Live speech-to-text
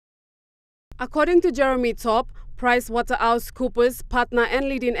According to Jeremy Top, PricewaterhouseCoopers partner and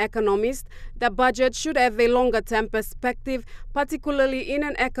leading economist, the budget should have a longer-term perspective, particularly in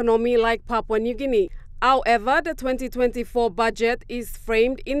an economy like Papua New Guinea. However, the 2024 budget is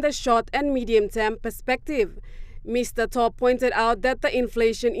framed in the short and medium-term perspective. Mr. Top pointed out that the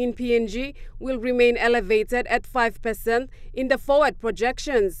inflation in PNG will remain elevated at 5% in the forward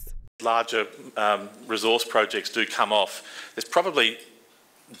projections. Larger resource projects do come off. There's probably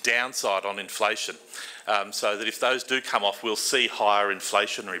downside on inflation, so that if those do come off, we'll see higher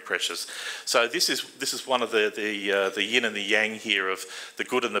inflationary pressures. So this is one of the yin and the yang here of the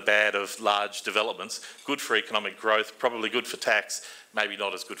good and the bad of large developments. Good for economic growth, probably good for tax, maybe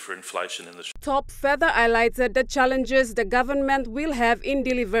not as good for inflation in the short. Top further highlighted the challenges the government will have in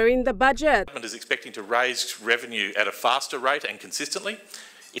delivering the budget. The government is expecting to raise revenue at a faster rate and consistently.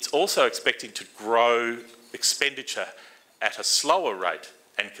 It's also expecting to grow expenditure at a slower rate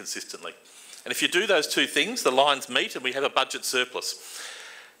and consistently. And if you do those two things, the lines meet and we have a budget surplus.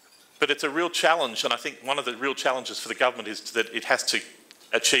 But it's a real challenge, and I think one of the real challenges for the government is that it has to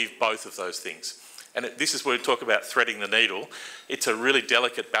achieve both of those things. And this is where we talk about threading the needle. It's a really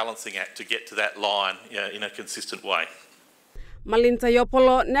delicate balancing act to get to that line in a consistent way. Malinta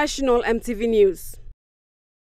Yopolo, National EMTV News.